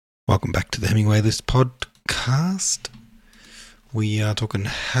Welcome back to the Hemingway List podcast. We are talking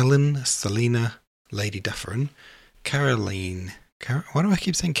Helen, Selina, Lady Dufferin, Caroline, why do I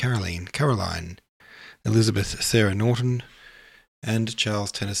keep saying Caroline, Elizabeth Sarah Norton, and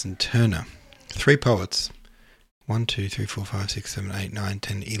Charles Tennyson Turner. 3 poets. 1, 2, 3, 4, 5, 6, 7, 8, 9,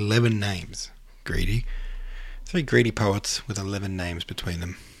 10, 11 names. Greedy. 3 greedy poets with 11 names between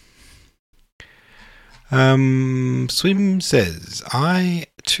them. Swim says, I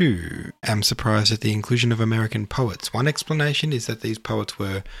too am surprised at the inclusion of American poets. One explanation is that these poets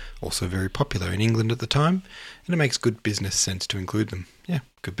were also very popular in England at the time, and it makes good business sense to include them. Yeah,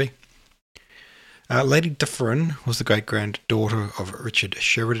 could be. Lady Dufferin was the great-granddaughter of Richard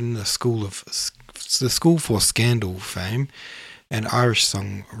Sheridan, the School for Scandal fame, an Irish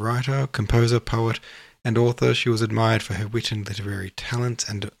songwriter, composer, poet, and author. She was admired for her wit and literary talents,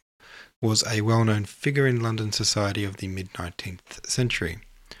 and was a well-known figure in London society of the mid-19th century.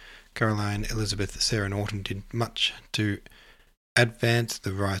 Caroline Elizabeth Sarah Norton did much to advance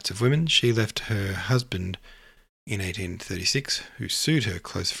the rights of women. She left her husband in 1836, who sued her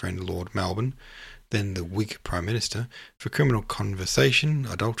close friend Lord Melbourne, then the Whig Prime Minister, for criminal conversation,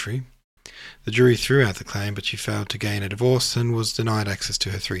 adultery. The jury threw out the claim, but she failed to gain a divorce and was denied access to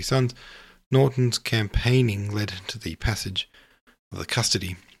her 3 sons. Norton's campaigning led to the passage of the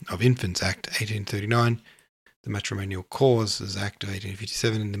Custody of Infants Act 1839, the Matrimonial Causes Act of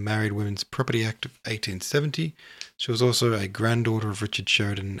 1857, and the Married Women's Property Act of 1870. She was also a granddaughter of Richard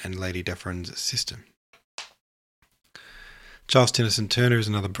Sheridan and Lady Dufferin's sister. Charles Tennyson Turner is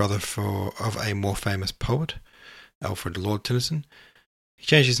another brother of a more famous poet, Alfred Lord Tennyson. He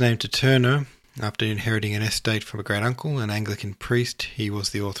changed his name to Turner after inheriting an estate from a great-uncle, an Anglican priest. He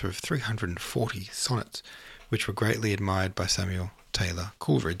was the author of 340 sonnets, which were greatly admired by Samuel Taylor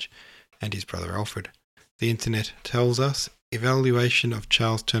Coleridge and his brother Alfred. The internet tells us evaluation of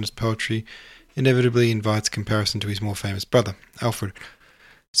Charles Turner's poetry inevitably invites comparison to his more famous brother, Alfred.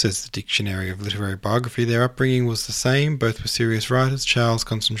 Says the Dictionary of Literary Biography, their upbringing was the same, both were serious writers. Charles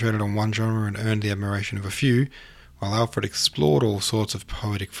concentrated on one genre and earned the admiration of a few, while Alfred explored all sorts of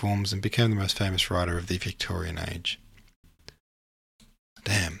poetic forms and became the most famous writer of the Victorian age.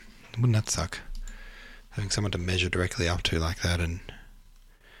 Damn, wouldn't that suck? Having someone to measure directly up to like that, and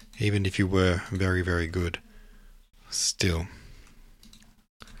even if you were very, very good, still.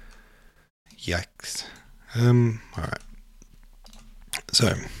 Yikes. Alright.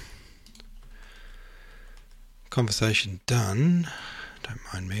 So, conversation done. Don't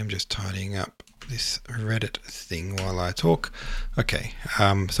mind me, I'm just tidying up this Reddit thing while I talk. Okay,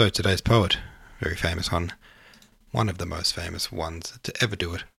 so today's poet, very famous one of the most famous ones to ever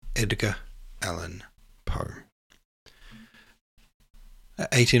do it, Edgar Allan Poe.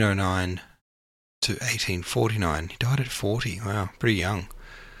 1809 to 1849. He died at 40. Wow, pretty young.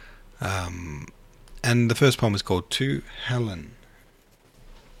 And the first poem is called To Helen.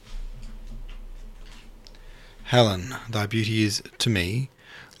 Helen, thy beauty is to me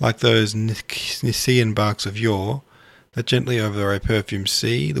like those Nicean barks of yore that gently over a perfumed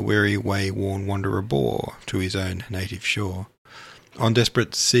sea the weary way-worn wanderer bore to his own native shore. On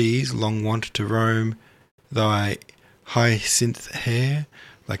desperate seas long wont to roam, thy hyacinth hair,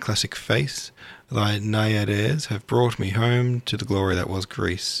 thy classic face, thy naiad airs have brought me home to the glory that was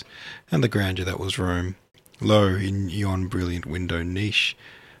Greece, and the grandeur that was Rome. Lo, in yon brilliant window niche,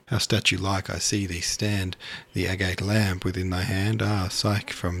 how statue-like I see thee stand, the agate lamp within thy hand, ah,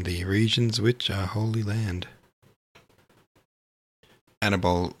 Psyche, from the regions which are Holy Land.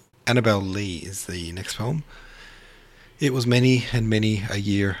 Annabel Lee is the next poem. It was many and many a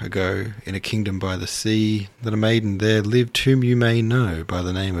year ago, in a kingdom by the sea, that a maiden there lived whom you may know by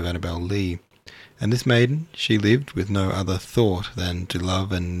the name of Annabel Lee. And this maiden, she lived with no other thought than to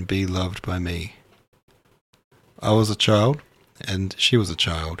love and be loved by me. I was a child, and she was a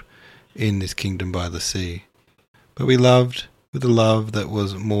child, in this kingdom by the sea. But we loved with a love that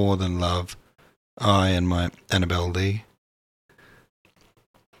was more than love, I and my Annabel Lee.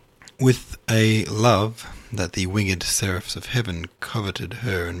 With a love that the winged seraphs of heaven coveted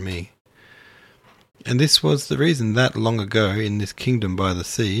her and me. And this was the reason that long ago in this kingdom by the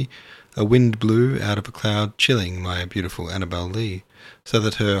sea a wind blew out of a cloud, chilling my beautiful Annabel Lee, so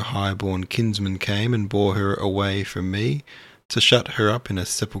that her high-born kinsman came and bore her away from me, to shut her up in a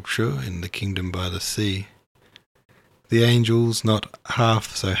sepulchre in the kingdom by the sea. The angels, not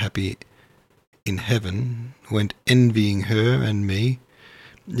half so happy in heaven, went envying her and me.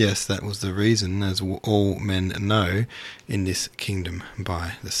 Yes, that was the reason, as all men know, in this kingdom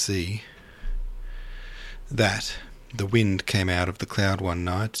by the sea, that the wind came out of the cloud one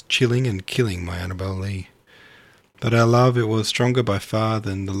night, chilling and killing my Annabel Lee. But our love, it was stronger by far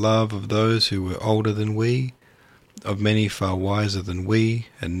than the love of those who were older than we, of many far wiser than we,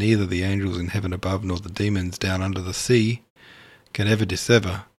 and neither the angels in heaven above nor the demons down under the sea can ever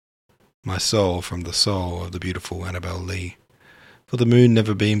dissever my soul from the soul of the beautiful Annabel Lee. For the moon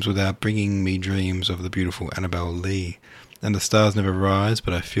never beams without bringing me dreams of the beautiful Annabel Lee, and the stars never rise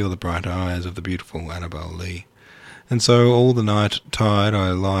but I feel the bright eyes of the beautiful Annabel Lee. And so all the night tide I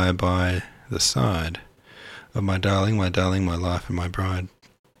lie by the side of my darling, my life and my bride,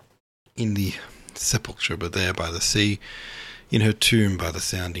 in the sepulchre but there by the sea, in her tomb by the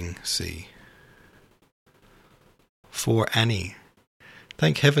sounding sea. For Annie.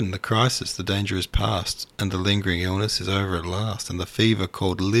 Thank heaven the crisis, the danger is past, and the lingering illness is over at last, and the fever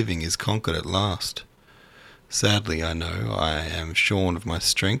called living is conquered at last. Sadly, I know, I am shorn of my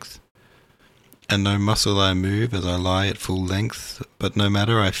strength, and no muscle I move as I lie at full length, but no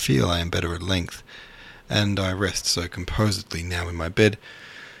matter, I feel I am better at length, and I rest so composedly now in my bed,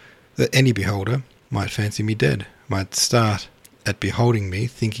 that any beholder might fancy me dead, might start at beholding me,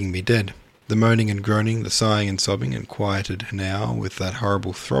 thinking me dead. The moaning and groaning, the sighing and sobbing, and quieted now with that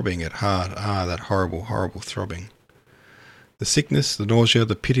horrible throbbing at heart, that horrible, horrible throbbing. The sickness, the nausea,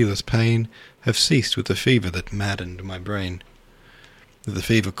 the pitiless pain have ceased with the fever that maddened my brain, with the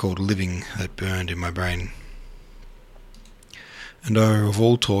fever called living that burned in my brain. And oh, of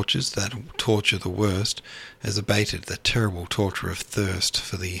all tortures, that torture the worst has abated, that terrible torture of thirst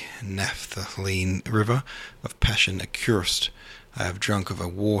for the naphthaline river of passion accursed. I have drunk of a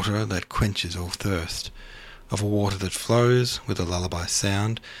water that quenches all thirst, of a water that flows with a lullaby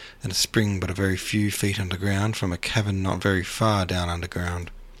sound, and a spring but a very few feet underground, from a cavern not very far down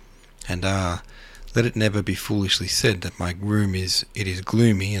underground. And let it never be foolishly said that my room is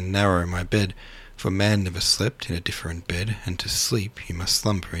gloomy and narrow my bed, for man never slept in a different bed, and to sleep he must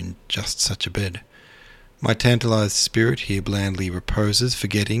slumber in just such a bed. My tantalized spirit here blandly reposes,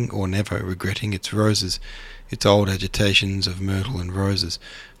 forgetting or never regretting its roses, its old agitations of myrtle and roses.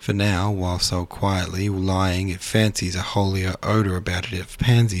 For now, while so quietly lying, it fancies a holier odour about it of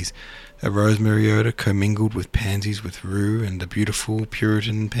pansies, a rosemary odour commingled with pansies, with rue and the beautiful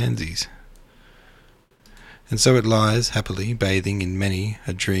Puritan pansies. And so it lies happily, bathing in many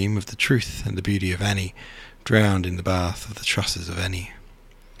a dream of the truth and the beauty of Annie, drowned in the bath of the trusses of Annie.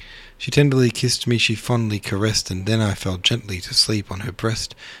 She tenderly kissed me, she fondly caressed, and then I fell gently to sleep on her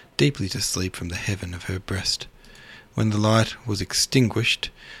breast, deeply to sleep from the heaven of her breast. When the light was extinguished,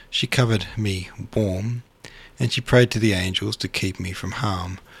 she covered me warm, and she prayed to the angels to keep me from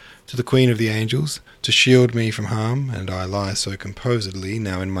harm, to the Queen of the Angels, to shield me from harm, and I lie so composedly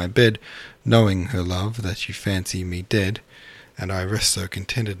now in my bed, knowing her love that you fancy me dead, and I rest so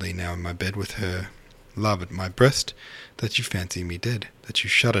contentedly now in my bed with her love at my breast, that you fancy me dead, that you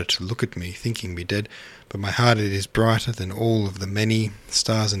shudder to look at me, thinking me dead, but my heart it is brighter than all of the many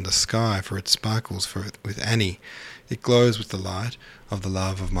stars in the sky, for it sparkles with Annie, it glows with the light of the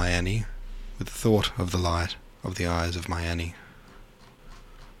love of my Annie, with the thought of the light of the eyes of my Annie.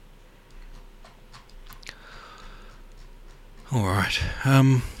 Alright,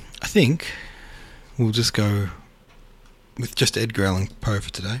 I think we'll just go with just Edgar Allan Poe for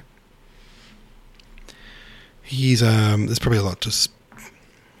today. He's there's probably a lot to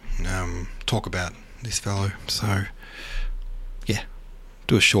talk about this fellow, so yeah,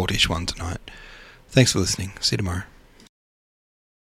 do a shortish one tonight. Thanks for listening. See you tomorrow.